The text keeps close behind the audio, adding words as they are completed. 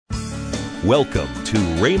Welcome to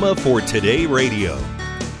Rhema for Today Radio.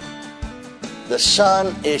 The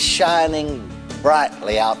sun is shining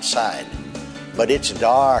brightly outside, but it's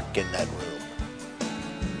dark in that room.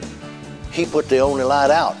 He put the only light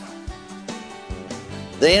out.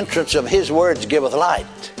 The entrance of His words giveth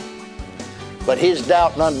light, but His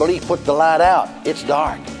doubt and unbelief put the light out. It's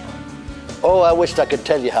dark. Oh, I wished I could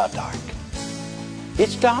tell you how dark.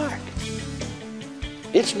 It's dark.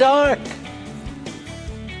 It's dark.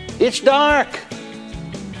 It's dark.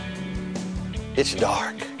 It's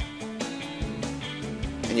dark.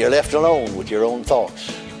 And you're left alone with your own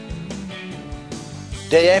thoughts.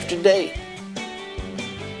 Day after day.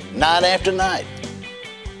 Night after night.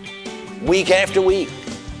 Week after week.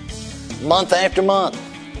 Month after month.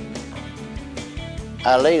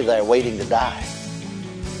 I lay there waiting to die.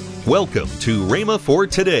 Welcome to Rhema for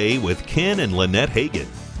Today with Ken and Lynette Hagin.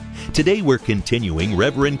 Today we're continuing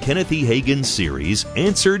Reverend Kenneth E. Hagin's series,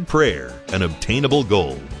 Answered Prayer, An Obtainable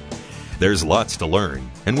Goal. There's lots to learn,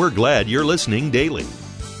 and we're glad you're listening daily.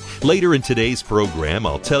 Later in today's program,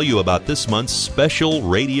 I'll tell you about this month's special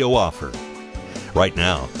radio offer. Right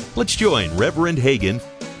now, let's join Reverend Hagin.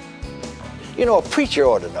 You know, a preacher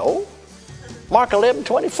ought to know. Mark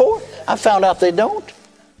 11:24. I found out they don't.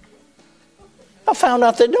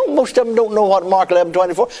 Most of them don't know what Mark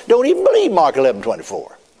 11:24. Don't even believe Mark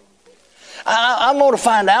 11:24. I'm going to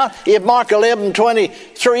find out if Mark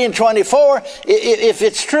 11:23 and 24, if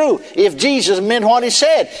it's true, if Jesus meant what He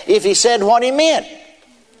said, if He said what He meant.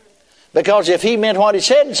 Because if He meant what He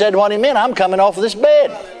said and said what He meant, I'm coming off of this bed.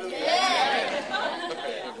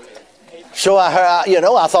 So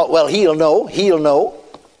I thought, well, he'll know.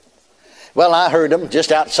 Well, I heard him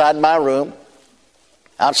just outside my room,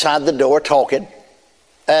 outside the door talking,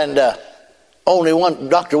 and only one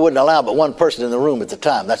doctor wouldn't allow but one person in the room at the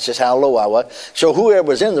time. That's just how low I was. So whoever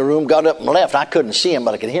was in the room got up and left. I couldn't see him,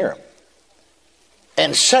 but I could hear him.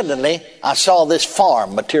 And suddenly, I saw this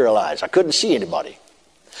form materialize. I couldn't see anybody.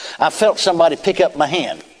 I felt somebody pick up my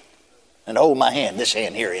hand and hold my hand, this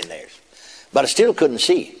hand here in theirs. But I still couldn't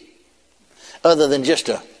see, other than just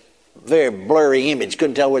a very blurry image.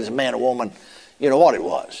 Couldn't tell whether it was a man or woman, what it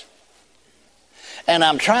was. And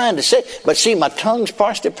I'm trying to say, but see, my tongue's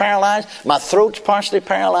partially paralyzed, my throat's partially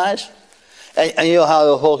paralyzed. And you know how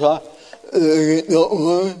the whole time,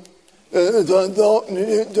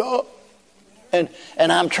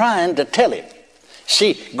 and I'm trying to tell him.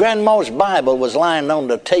 See, Grandma's Bible was lying on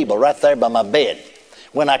the table right there by my bed.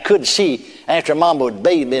 When I could see, after Mama would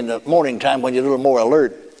bathe me in the morning time when you're a little more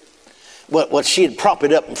alert, what she'd prop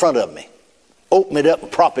it up in front of me. Open it up and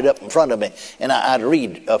prop it up in front of me, and I'd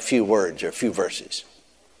read a few words or a few verses.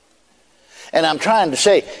 And I'm trying to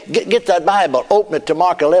say, get that Bible, open it to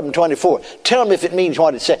Mark 11:24. Tell them if it means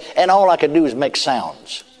what it says. And all I could do is make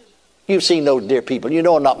sounds. You've seen those dear people. You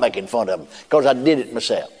know I'm not making fun of them, because I did it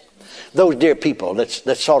myself. Those dear people that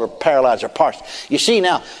sort of paralyze their parts. You see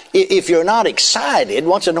now, if you're not excited,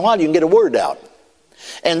 once in a while you can get a word out.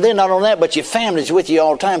 And then not only that, but your family's with you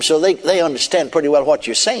all the time, so they understand pretty well what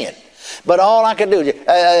you're saying. But all I could do is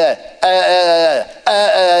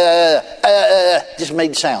just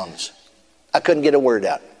made sounds. I couldn't get a word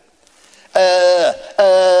out.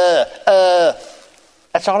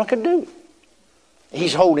 That's all I could do.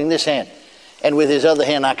 He's holding this hand. And with his other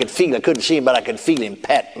hand I could feel, I couldn't see him, but I could feel him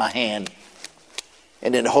pat my hand.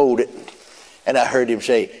 And then hold it. And I heard him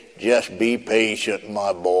say, "Just be patient,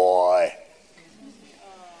 my boy.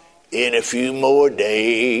 In a few more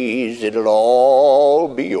days, it'll all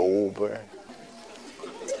be over."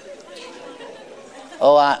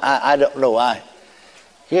 Oh, I don't know. I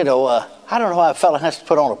don't know why a fellow has to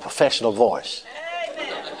put on a professional voice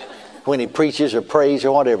when he preaches or prays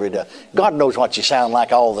or whatever he does. God knows what you sound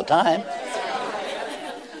like all the time.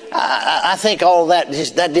 I think all that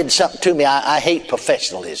did something to me. I hate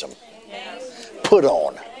professionalism. Put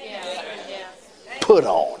on. Put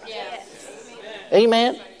on.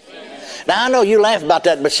 Amen. Now, I know you laugh about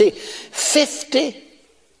that, but see,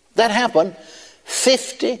 that happened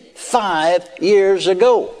 55 years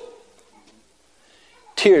ago.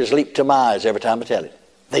 Tears leap to my eyes every time I tell it.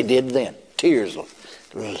 They did then. Tears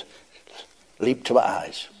leap to my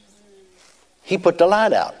eyes. He put the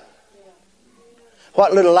light out.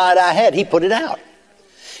 What little light I had, He put it out.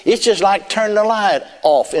 It's just like turning the light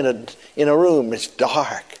off in a room. It's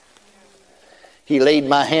dark. He laid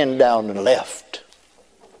my hand down and left.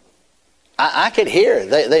 I could hear.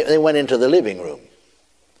 They went into the living room.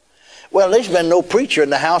 Well, there's been no preacher in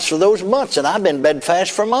the house for those months, and I've been bedfast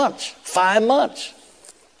for months, 5 months.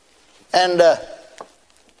 And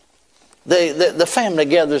the family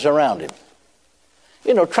gathers around him,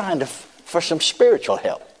 trying for some spiritual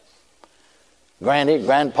help. Granny,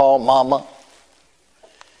 Grandpa, Mama.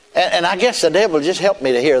 And I guess the devil just helped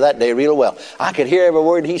me to hear that day real well. I could hear every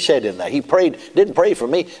word he said in there. He prayed, didn't pray for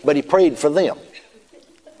me, but he prayed for them.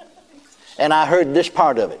 And I heard this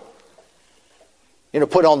part of it. You know,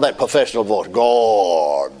 put on that professional voice.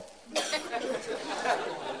 God,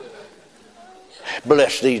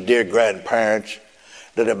 bless these dear grandparents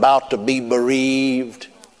that are about to be bereaved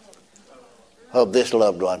of this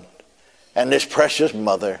loved one. And this precious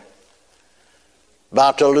mother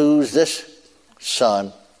about to lose this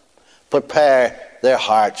son. Prepare their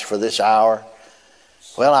hearts for this hour.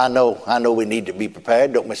 Well, I know we need to be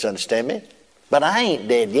prepared. Don't misunderstand me. But I ain't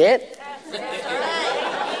dead yet.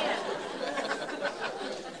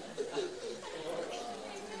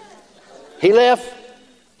 He left.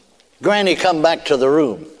 Granny come back to the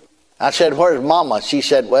room. I said, where's Mama? She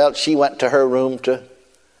said, well, she went to her room to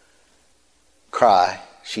cry.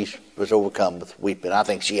 She was overcome with weeping. I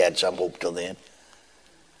think she had some hope till then.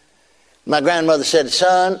 My grandmother said,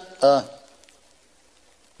 son,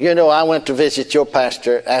 you know, I went to visit your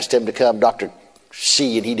pastor, asked him to come, Dr.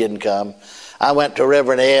 C, and he didn't come. I went to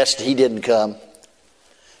Reverend S, he didn't come.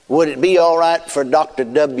 Would it be all right for Dr.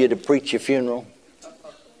 W to preach your funeral?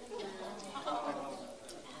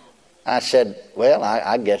 I said, well,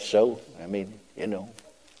 I guess so. I mean, you know,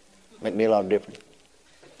 make me a lot different.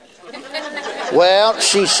 Well,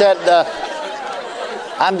 she said,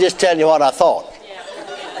 I'm just telling you what I thought.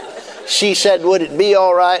 She said, would it be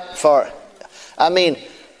all right for,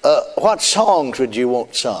 what songs would you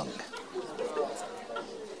want sung?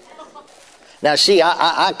 Now, see,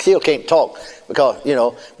 I still can't talk because, you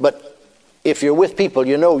know, but if you're with people,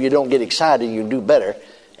 you know you don't get excited, you do better,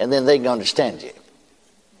 and then they can understand you.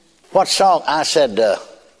 What song? I said,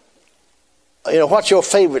 you know, what's your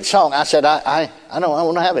favorite song? I said, I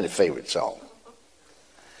don't have any favorite song.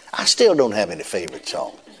 I still don't have any favorite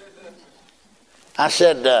song. I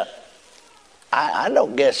said, I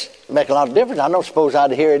don't guess make a lot of difference. I don't suppose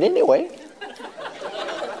I'd hear it anyway.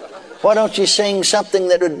 Why don't you sing something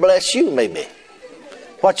that would bless you, maybe?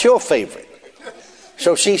 What's your favorite?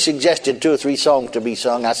 So she suggested 2 or 3 songs to be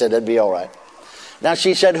sung. I said, that'd be all right. Now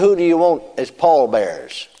she said, who do you want as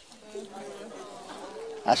pallbearers?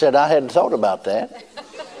 I said, I hadn't thought about that.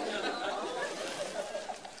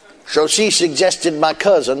 So she suggested my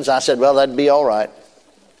cousins. I said, well, that'd be all right.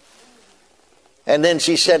 And then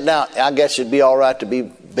she said, now, I guess it'd be all right to be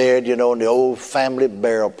buried, you know, in the old family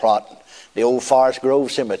burial plot, the old Forest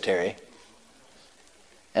Grove Cemetery.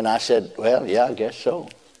 And I said, well, yeah, I guess so.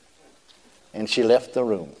 And she left the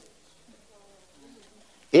room.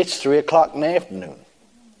 It's 3 o'clock in the afternoon.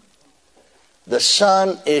 The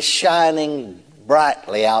sun is shining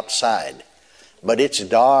brightly outside, but it's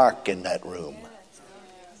dark in that room.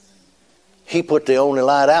 He put the only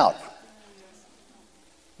light out.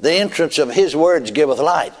 The entrance of his words giveth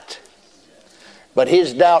light. But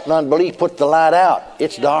his doubt and unbelief put the light out.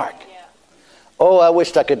 It's dark. Oh, I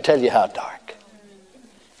wished I could tell you how dark.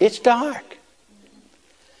 It's dark.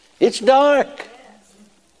 It's dark.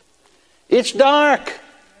 It's dark.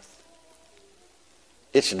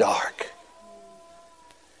 It's dark.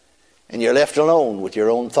 And you're left alone with your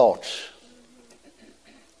own thoughts.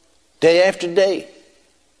 Day after day.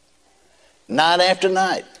 Night after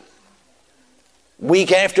night.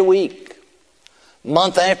 Week after week,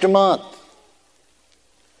 month after month,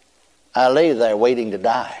 I lay there waiting to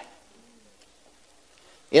die.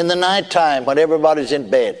 In the nighttime, when everybody's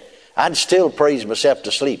in bed, I'd still praise myself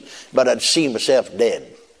to sleep, but I'd see myself dead.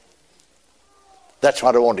 That's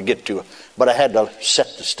what I wanted to get to, but I had to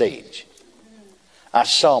set the stage. I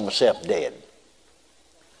saw myself dead.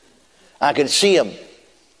 I could see him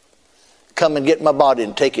come and get my body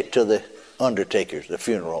and take it to the undertakers, the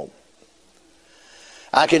funeral home.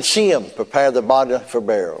 I could see him prepare the body for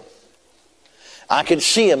burial. I could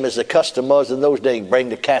see him, as the custom was in those days, bring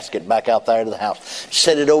the casket back out there to the house,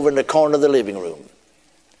 set it over in the corner of the living room.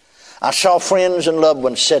 I saw friends and loved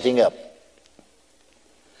ones setting up.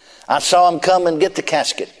 I saw him come and get the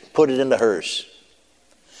casket, put it in the hearse,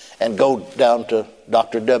 and go down to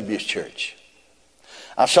Dr. W's church.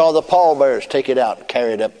 I saw the pallbearers take it out and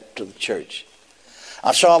carry it up to the church.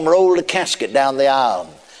 I saw him roll the casket down the aisle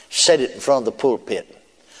and set it in front of the pulpit.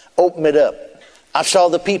 Open it up. I saw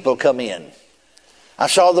the people come in. I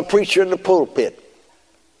saw the preacher in the pulpit.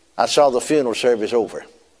 I saw the funeral service over.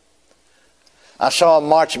 I saw him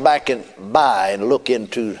march back and by and look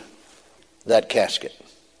into that casket.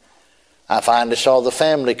 I finally saw the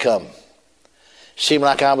family come. Seemed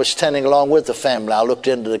like I was standing along with the family. I looked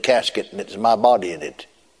into the casket and it was my body in it.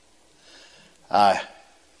 I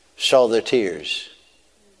saw their tears.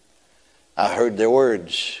 I heard their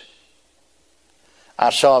words. I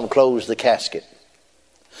saw him close the casket.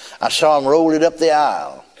 I saw him roll it up the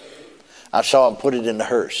aisle. I saw him put it in the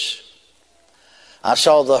hearse. I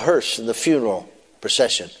saw the hearse and the funeral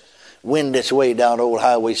procession wend its way down old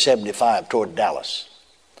Highway 75 toward Dallas.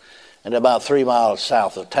 And about 3 miles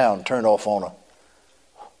south of town, turn off on a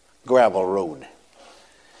gravel road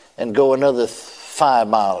and go another 5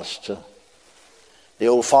 miles to the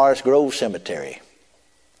old Forest Grove Cemetery.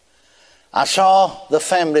 I saw the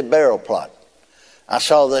family burial plot. I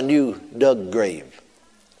saw the new dug grave.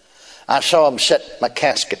 I saw him set my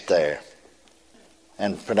casket there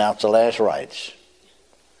and pronounce the last rites.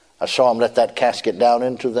 I saw him let that casket down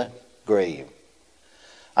into the grave.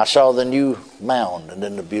 I saw the new mound and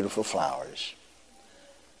then the beautiful flowers.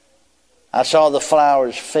 I saw the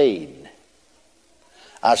flowers fade.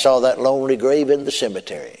 I saw that lonely grave in the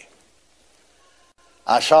cemetery.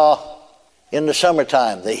 I saw in the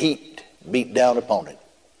summertime the heat beat down upon it.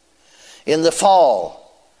 In the fall,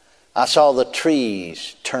 I saw the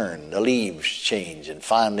trees turn, the leaves change, and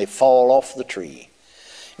finally fall off the tree.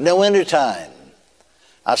 In the wintertime,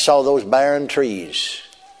 I saw those barren trees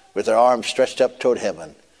with their arms stretched up toward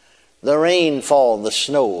heaven. The rain fall, the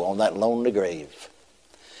snow on that lonely grave.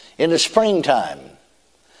 In the springtime,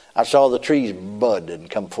 I saw the trees bud and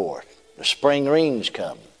come forth. The spring rains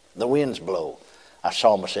come, the winds blow. I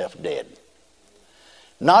saw myself dead.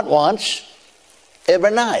 Not once,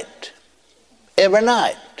 every night. Every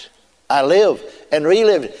night I lived and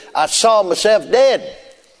relived. I saw myself dead.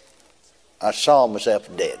 I saw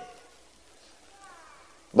myself dead.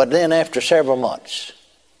 But then after several months,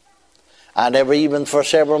 I never even for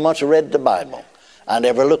several months read the Bible. I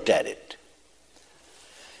never looked at it.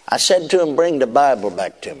 I said to them, bring the Bible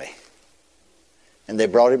back to me. And they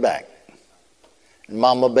brought it back. And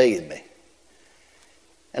Mama bathed me.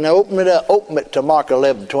 And I opened it to Mark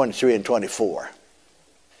 11, 23 and 24.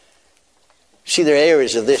 See, there are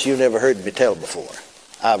areas of this you never heard me tell before.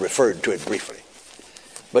 I referred to it briefly.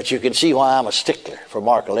 But you can see why I'm a stickler for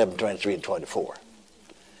Mark 11, 23 and 24.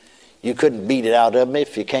 You couldn't beat it out of me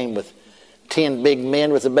if you came with 10 big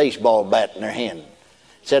men with a baseball bat in their hand.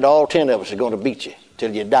 Said all 10 of us are going to beat you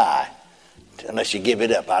till you die, unless you give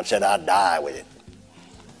it up. I said I'd die with it.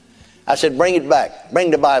 I said bring it back.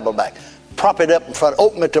 Bring the Bible back. Prop it up in front.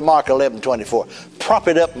 Open it to Mark 11, 24. Prop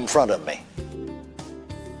it up in front of me.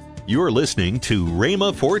 You're listening to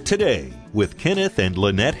Rhema for Today with Kenneth and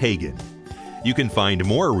Lynette Hagin. You can find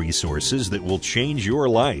more resources that will change your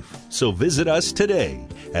life. So visit us today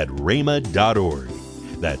at rhema.org.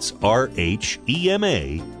 That's RHEMA.org.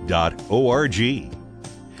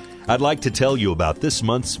 I'd like to tell you about this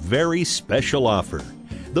month's very special offer,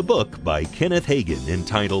 the book by Kenneth Hagin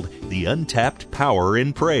entitled The Untapped Power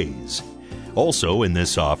in Praise. Also in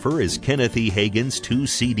this offer is Kenneth E. Hagin's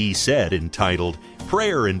 2-CD set entitled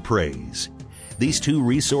Prayer and Praise. These two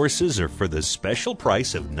resources are for the special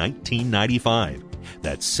price of $19.95.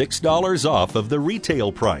 That's $6 off of the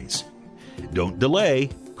retail price. Don't delay.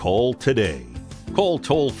 Call today. Call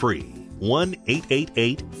toll-free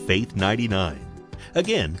 1-888-FAITH-99.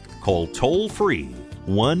 Again, call toll-free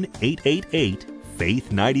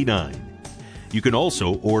 1-888-FAITH-99. You can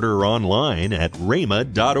also order online at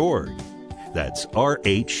rhema.org. That's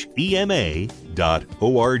RHEMA.org.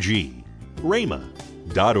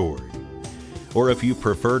 rhema.org. Or if you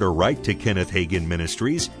prefer to write to Kenneth Hagin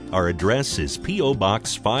Ministries, our address is P.O.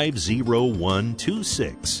 Box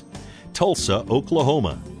 50126, Tulsa,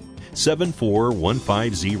 Oklahoma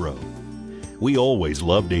 74150. We always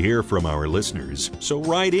love to hear from our listeners, so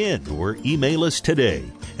write in or email us today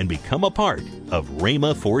and become a part of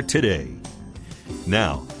Rhema for Today.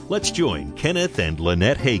 Now, let's join Kenneth and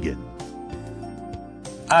Lynette Hagin.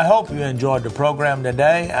 I hope you enjoyed the program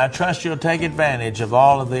today. I trust you'll take advantage of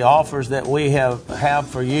all of the offers that we have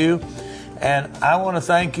for you. And I want to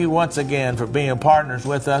thank you once again for being partners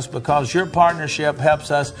with us, because your partnership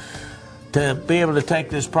helps us to be able to take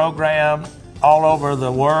this program all over the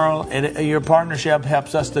world. Your partnership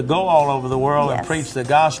helps us to go all over the world and preach the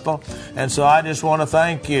gospel. And so I just want to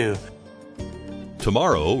thank you.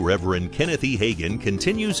 Tomorrow, Reverend Kenneth E. Hagin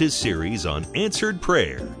continues his series on answered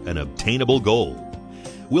prayer, an obtainable goal.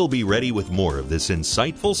 We'll be ready with more of this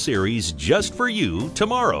insightful series just for you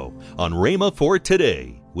tomorrow on Rhema for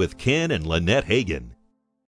Today with Ken and Lynette Hagin.